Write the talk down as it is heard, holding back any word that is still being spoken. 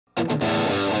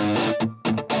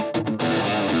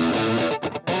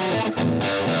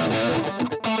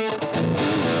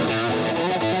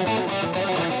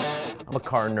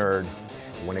car nerd.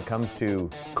 When it comes to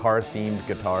car-themed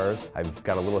guitars, I've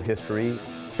got a little history.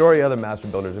 Sorry, other master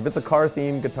builders, if it's a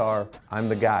car-themed guitar, I'm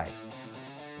the guy.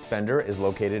 Fender is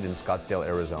located in Scottsdale,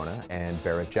 Arizona, and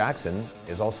Barrett-Jackson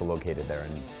is also located there.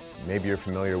 And maybe you're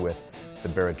familiar with the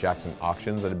Barrett-Jackson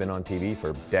auctions that have been on TV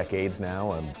for decades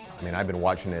now. I mean, I've been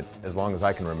watching it as long as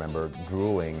I can remember,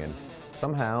 drooling, and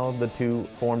somehow the two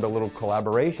formed a little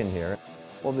collaboration here.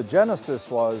 Well, the genesis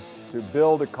was to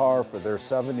build a car for their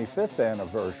 75th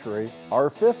anniversary, our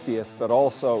 50th, but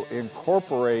also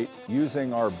incorporate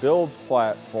using our builds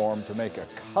platform to make a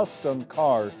custom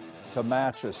car to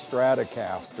match a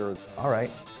Stratocaster. All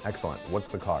right, excellent. What's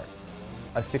the car?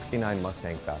 A '69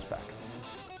 Mustang Fastback.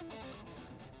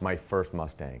 My first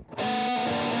Mustang.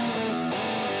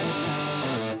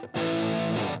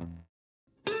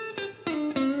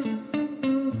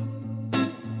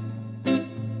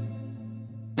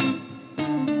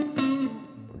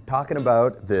 Talking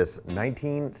about this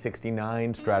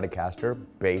 1969 Stratocaster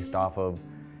based off of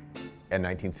a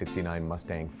 1969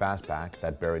 Mustang Fastback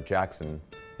that Barrett-Jackson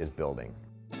is building.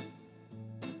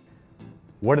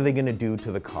 What are they going to do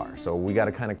to the car? So we got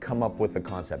to kind of come up with the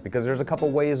concept, because there's a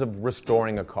couple ways of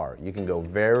restoring a car. You can go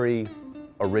very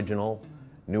original,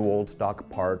 new old stock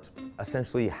parts,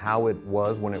 essentially how it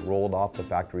was when it rolled off the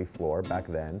factory floor back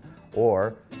then,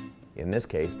 or in this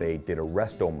case, they did a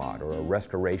resto mod, or a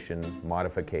restoration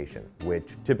modification,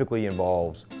 which typically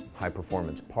involves high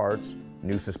performance parts,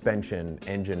 new suspension,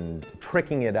 engine,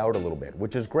 tricking it out a little bit,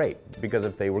 which is great, because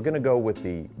if they were going to go with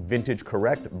the vintage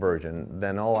correct version,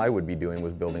 then all I would be doing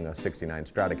was building a '69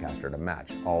 Stratocaster to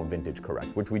match all vintage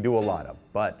correct, which we do a lot of.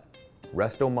 But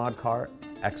resto mod car,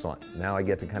 excellent. Now I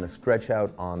get to kind of stretch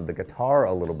out on the guitar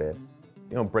a little bit,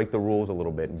 you know, break the rules a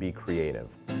little bit and be creative.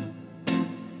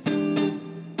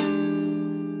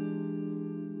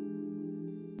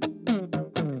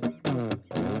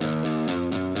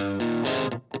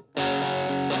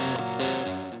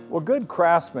 Well, good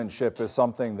craftsmanship is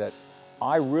something that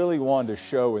I really wanted to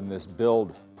show in this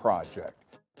build project.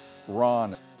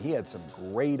 Ron, he had some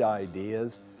great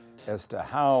ideas as to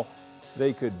how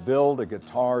they could build a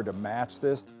guitar to match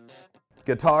this.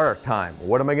 Guitar time.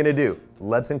 What am I going to do?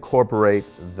 Let's incorporate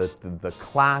the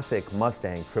classic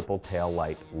Mustang triple tail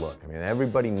light look. I mean,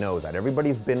 everybody knows that.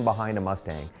 Everybody's been behind a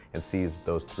Mustang and sees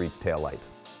those three tail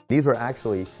lights. These are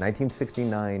actually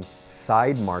 1969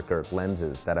 side marker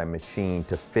lenses that I machined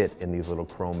to fit in these little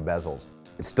chrome bezels.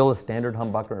 It's still a standard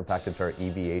humbucker. In fact, it's our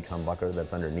EVH humbucker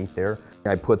that's underneath there.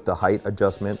 I put the height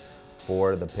adjustment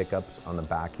for the pickups on the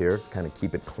back here, kind of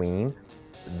keep it clean.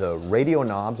 The radio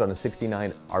knobs on a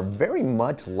 '69 are very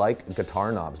much like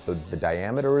guitar knobs. The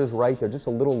diameter is right. They're just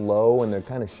a little low and they're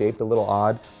kind of shaped a little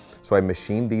odd. So I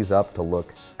machined these up to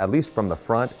look, at least from the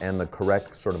front, and the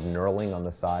correct sort of knurling on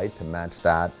the side to match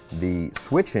that. The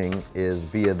switching is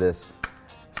via this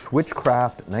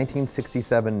Switchcraft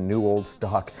 1967 new old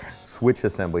stock switch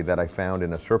assembly that I found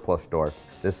in a surplus store.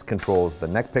 This controls the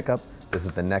neck pickup, this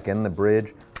is the neck and the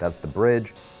bridge, that's the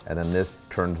bridge, and then this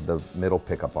turns the middle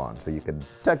pickup on. So you could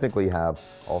technically have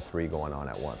all three going on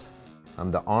at once.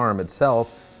 The arm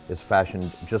itself is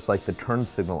fashioned just like the turn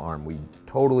signal arm. We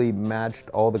totally matched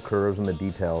all the curves and the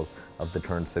details of the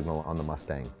turn signal on the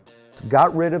Mustang.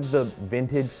 Got rid of the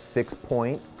vintage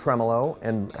 6-point tremolo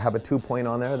and have a 2-point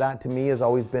on there. That to me has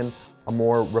always been a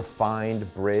more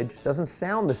refined bridge. Doesn't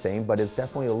sound the same, but it's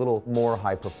definitely a little more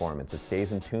high performance. It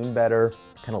stays in tune better,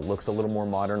 kind of looks a little more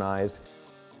modernized.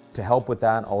 To help with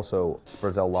that, also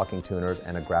Spurzel locking tuners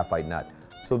and a graphite nut.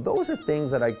 So those are things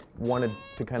that I wanted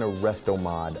to kind of resto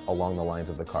mod along the lines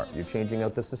of the car. You're changing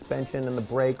out the suspension and the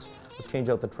brakes, let's change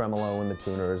out the tremolo and the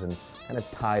tuners and kind of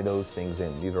tie those things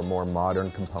in. These are more modern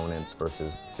components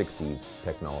versus 60s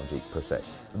technology per se.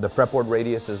 The fretboard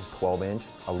radius is 12-inch,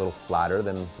 a little flatter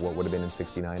than what would have been in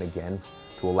 '69 again,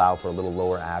 to allow for a little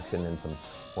lower action and some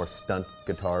more stunt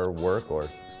guitar work or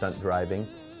stunt driving.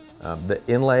 The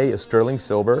inlay is sterling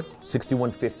silver,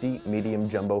 6150 medium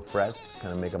jumbo frets, just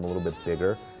kind of make them a little bit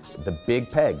bigger. The big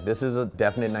peg, this is a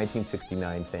definite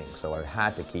 1969 thing, so I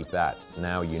had to keep that.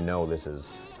 Now you know this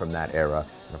is from that era,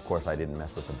 and of course I didn't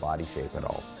mess with the body shape at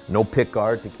all. No pick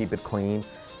guard to keep it clean,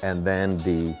 and then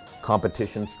the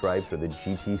competition stripes or the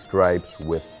GT stripes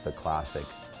with the classic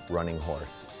running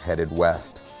horse headed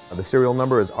west. The serial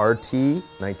number is RT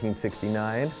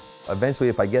 1969. Eventually,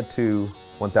 if I get to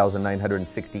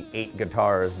 1,968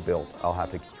 guitars built, I'll have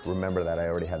to remember that I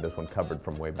already had this one covered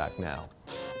from way back now.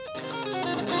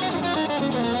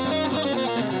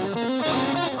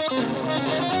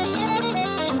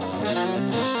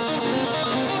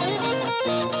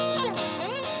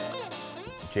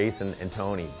 Jason and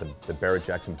Tony, the Barrett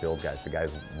Jackson build guys, the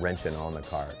guys wrenching on the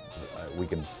car. We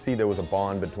could see there was a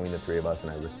bond between the three of us,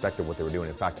 and I respected what they were doing.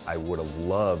 In fact, I would have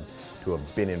loved to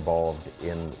have been involved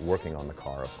in working on the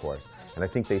car, of course. And I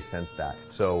think they sensed that.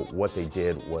 So what they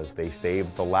did was they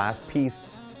saved the last piece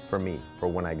for me for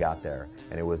when I got there,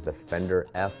 and it was the Fender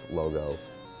F logo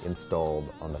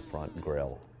installed on the front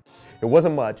grille. It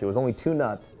wasn't much, it was only 2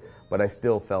 nuts, but I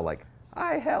still felt like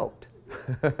I helped.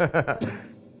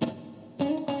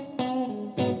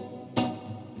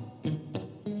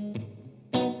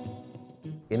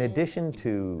 In addition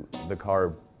to the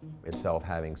car itself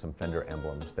having some Fender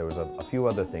emblems, there was a few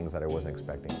other things that I wasn't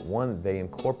expecting. One, they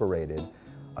incorporated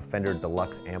a Fender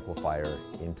Deluxe amplifier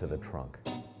into the trunk.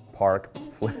 Park,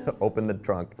 open the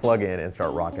trunk, plug in, and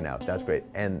start rocking out. That's great.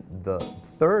 And the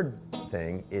third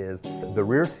thing is the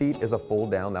rear seat is a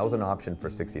fold down. That was an option for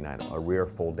 '69, a rear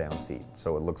fold down seat.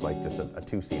 So it looks like just a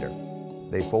 2-seater.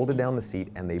 They folded down the seat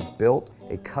and they built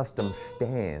a custom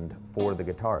stand for the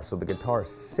guitar. So the guitar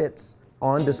sits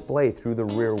on display through the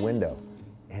rear window,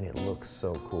 and it looks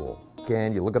so cool.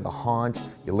 Again, you look at the haunch,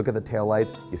 you look at the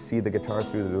taillights, you see the guitar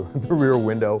through the rear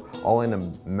window, all in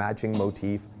a matching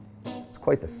motif. It's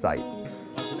quite the sight.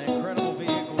 It's an incredible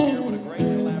vehicle here with a great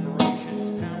collaboration.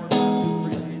 It's powered by a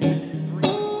Blueprint engine,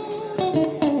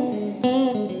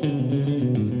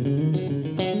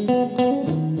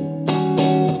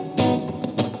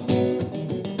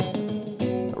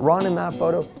 347. Ron in that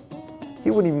photo, he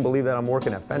wouldn't even believe that I'm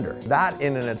working at Fender. That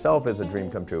in and itself is a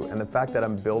dream come true. And the fact that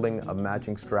I'm building a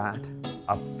matching Strat,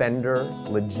 a Fender,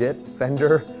 legit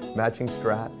Fender matching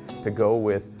Strat to go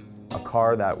with a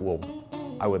car that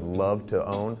I would love to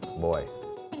own, boy.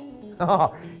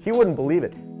 He wouldn't believe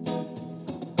it.